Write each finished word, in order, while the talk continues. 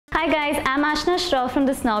Hi guys, I'm Aashna Shroff from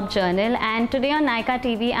the Snob Journal, and today on Nykaa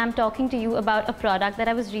TV I'm talking to you about a product that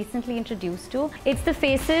I was recently introduced to. It's the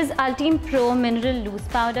Faces Ultime Pro Mineral Loose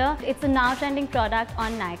Powder. It's a now trending product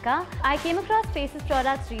on Nykaa. I came across Faces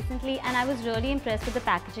products recently and I was really impressed with the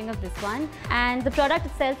packaging of this one, and the product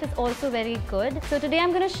itself is also very good. So today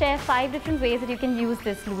I'm going to share 5 different ways that you can use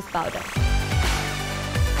this loose powder.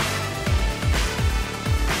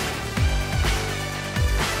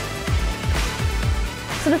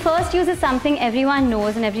 So the first use is something everyone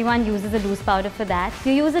knows and everyone uses a loose powder for that.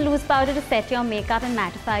 You use a loose powder to set your makeup and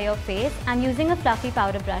mattify your face. I'm using a fluffy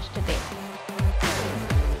powder brush today.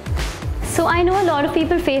 So I know a lot of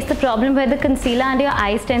people face the problem where the concealer under your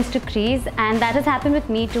eyes tends to crease, and that has happened with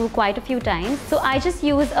me too quite a few times. So I just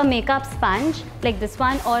use a makeup sponge like this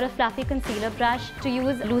one or a fluffy concealer brush to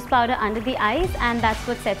use loose powder under the eyes, and that's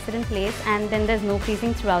what sets it in place, and then there's no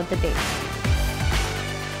creasing throughout the day.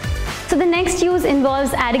 So the next use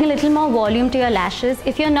involves adding a little more volume to your lashes.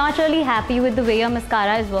 If you're not really happy with the way your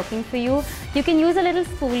mascara is working for you, you can use a little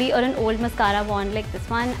spoolie or an old mascara wand like this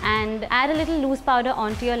one and add a little loose powder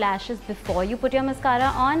onto your lashes before you put your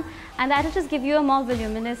mascara on, and that will just give you a more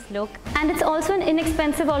voluminous look. And it's also an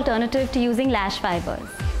inexpensive alternative to using lash fibers.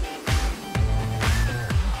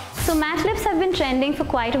 So matte lips have been trending for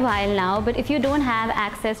quite a while now, but if you don't have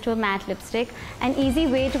access to a matte lipstick, an easy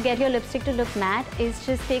way to get your lipstick to look matte is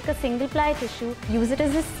just take a single ply tissue, use it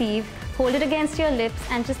as a sieve, hold it against your lips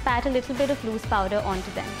and just pat a little bit of loose powder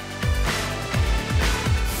onto them.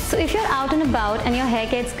 So if you're out and about and your hair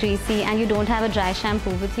gets greasy and you don't have a dry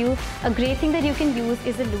shampoo with you, a great thing that you can use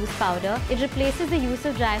is a loose powder. It replaces the use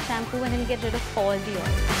of dry shampoo and it'll get rid of all the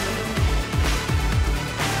oil.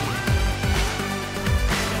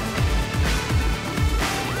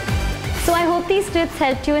 So I hope these tips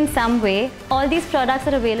helped you in some way. All these products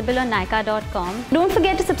are available on Nykaa.com. Don't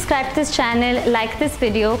forget to subscribe to this channel, like this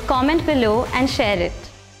video, comment below and share it.